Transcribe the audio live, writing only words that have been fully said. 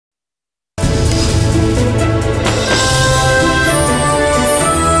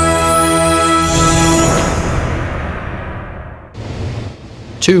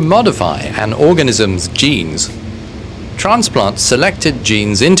To modify an organism's genes, transplants selected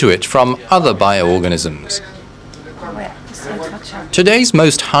genes into it from other bioorganisms. Today's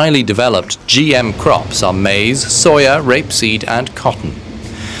most highly developed GM crops are maize, soya, rapeseed and cotton.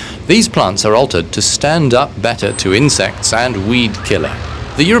 These plants are altered to stand up better to insects and weed killer.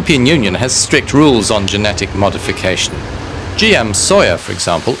 The European Union has strict rules on genetic modification. GM soya, for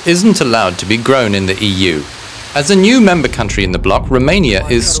example, isn't allowed to be grown in the EU. As a new member country in the bloc, Romania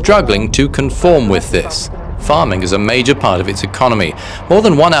is struggling to conform with this. Farming is a major part of its economy. More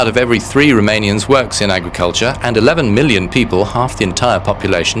than 1 out of every 3 Romanians works in agriculture, and 11 million people, half the entire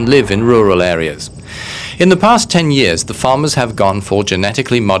population, live in rural areas. In the past 10 years, the farmers have gone for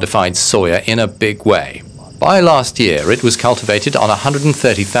genetically modified soya in a big way. By last year, it was cultivated on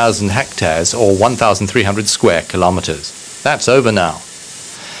 130,000 hectares or 1,300 square kilometers. That's over now.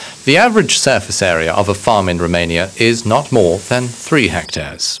 The average surface area of a farm in Romania is not more than 3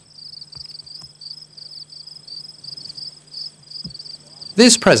 hectares.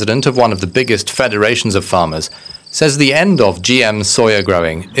 This president of one of the biggest federations of farmers says the end of GM soya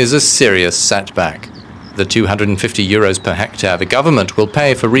growing is a serious setback. The €250 per hectare the government will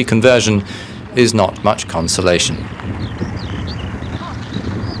pay for reconversion is not much consolation.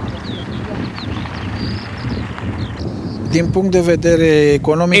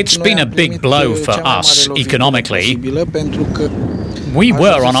 It's been a big blow for us economically. We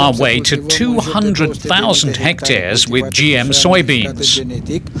were on our way to 200,000 hectares with GM soybeans.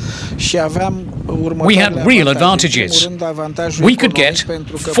 We had real advantages. We could get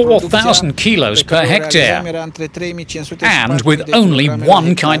 4,000 kilos per hectare, and with only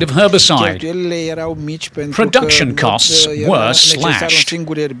one kind of herbicide. Production costs were slashed.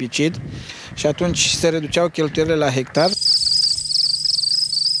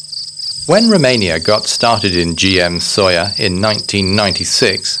 When Romania got started in GM soya in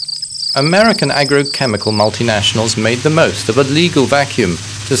 1996, American agrochemical multinationals made the most of a legal vacuum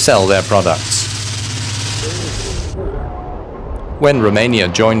to sell their products. When Romania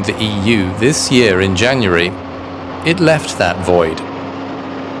joined the EU this year in January, it left that void.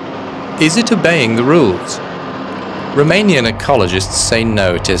 Is it obeying the rules? Romanian ecologists say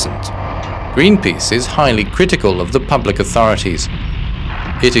no, it isn't. Greenpeace is highly critical of the public authorities.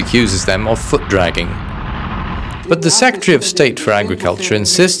 It accuses them of foot-dragging. But the Secretary of State for Agriculture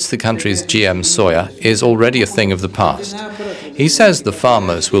insists the country's GM soya is already a thing of the past. He says the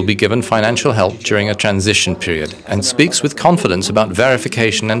farmers will be given financial help during a transition period and speaks with confidence about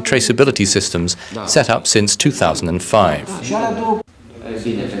verification and traceability systems set up since 2005.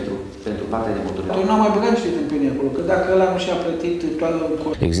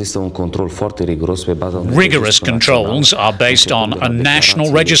 Rigorous controls are based on a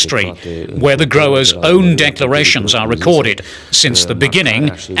national registry where the growers' own declarations are recorded since the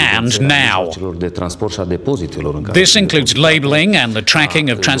beginning and now. This includes labeling and the tracking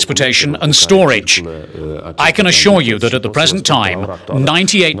of transportation and storage. I can assure you that at the present time,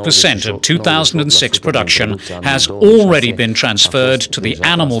 98% of 2006 production has already been transferred to the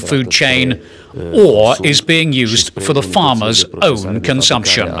animal food chain or is being used for the farmer's own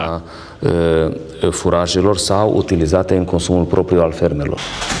consumption.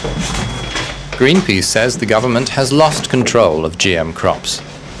 Greenpeace says the government has lost control of GM crops.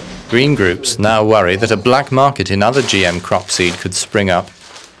 Green groups now worry that a black market in other GM crop seed could spring up,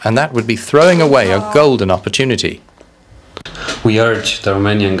 and that would be throwing away a golden opportunity. We urge the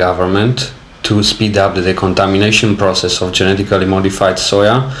Romanian government to speed up the decontamination process of genetically modified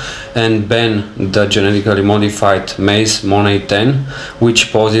soya and ban the genetically modified maize Money 10,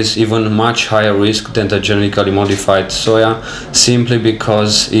 which poses even much higher risk than the genetically modified soya, simply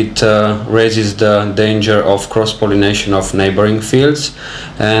because it raises the danger of cross-pollination of neighboring fields,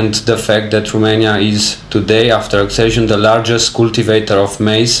 and the fact that Romania is today, after accession, the largest cultivator of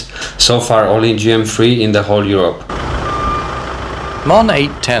maize, so far only GM-free in the whole Europe. Mon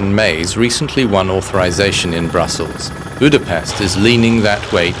 810 maize recently won authorization in Brussels. Budapest is leaning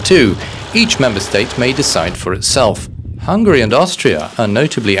that way too. Each member state may decide for itself. Hungary and Austria are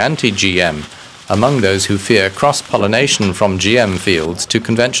notably anti-GM, among those who fear cross-pollination from GM fields to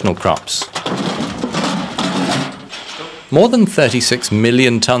conventional crops. More than 36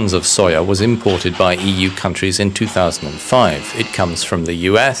 million tons of soya was imported by EU countries in 2005. It comes from the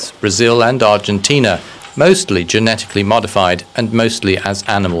US, Brazil and Argentina, mostly genetically modified and mostly as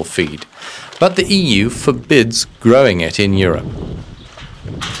animal feed. But the EU forbids growing it in Europe.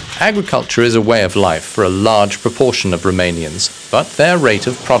 Agriculture is a way of life for a large proportion of Romanians, but their rate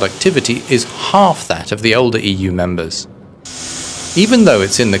of productivity is half that of the older EU members. Even though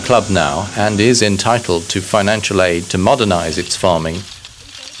it's in the club now and is entitled to financial aid to modernize its farming,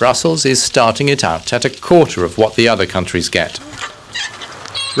 Brussels is starting it out at a quarter of what the other countries get.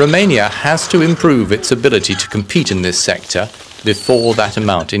 Romania has to improve its ability to compete in this sector before that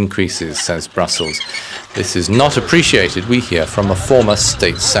amount increases, says Brussels. This is not appreciated, we hear from a former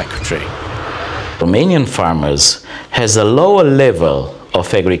state secretary. Romanian farmers has a lower level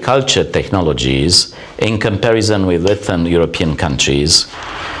of agriculture technologies in comparison with Western European countries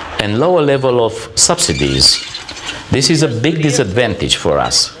and lower level of subsidies. This is a big disadvantage for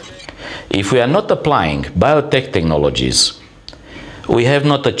us. If we are not applying biotech technologies, we have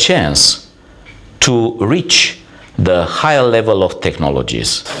not a chance to reach the higher level of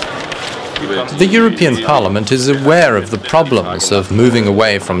technologies. The European Parliament is aware of the problems of moving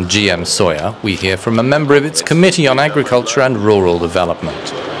away from GM soya, we hear from a member of its Committee on Agriculture and Rural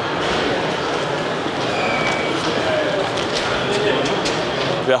Development.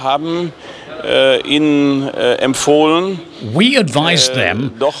 We advised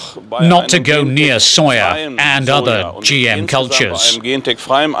them not to go near soya and other GM cultures.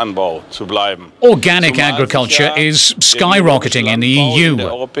 Organic agriculture is skyrocketing in the EU.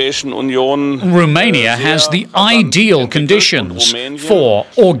 Romania has the ideal conditions for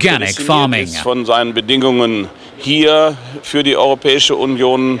organic farming. Hier für die Europäische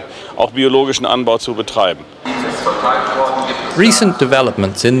Union auch biologischen Anbau zu betreiben. Recent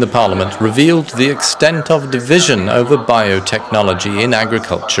developments in the Parliament revealed the extent of division over biotechnology in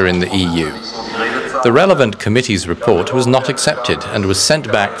agriculture in the EU. The relevant committee's report was not accepted and was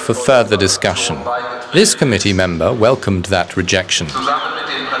sent back for further discussion. This committee member welcomed that rejection.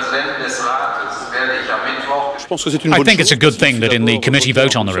 I think it's a good thing that in the committee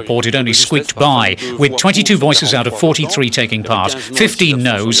vote on the report it only squeaked by, with 22 voices out of 43 taking part, 15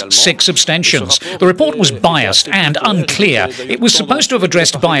 noes, 6 abstentions. The report was biased and unclear. It was supposed to have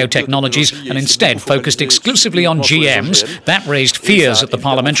addressed biotechnologies and instead focused exclusively on GMs. That raised fears at the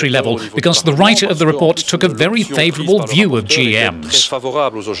parliamentary level because the writer of the report took a very favourable view of GMs.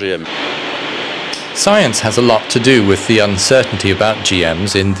 Science has a lot to do with the uncertainty about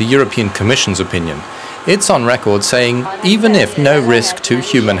GMs in the European Commission's opinion. It's on record saying even if no risk to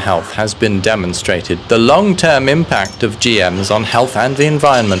human health has been demonstrated, the long-term impact of GMs on health and the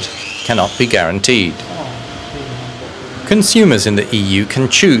environment cannot be guaranteed. Consumers in the EU can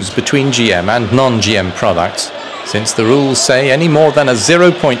choose between GM and non-GM products, since the rules say any more than a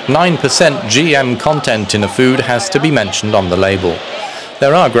 0.9% GM content in a food has to be mentioned on the label.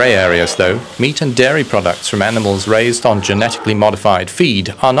 There are grey areas though. Meat and dairy products from animals raised on genetically modified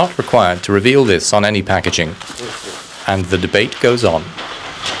feed are not required to reveal this on any packaging. And the debate goes on.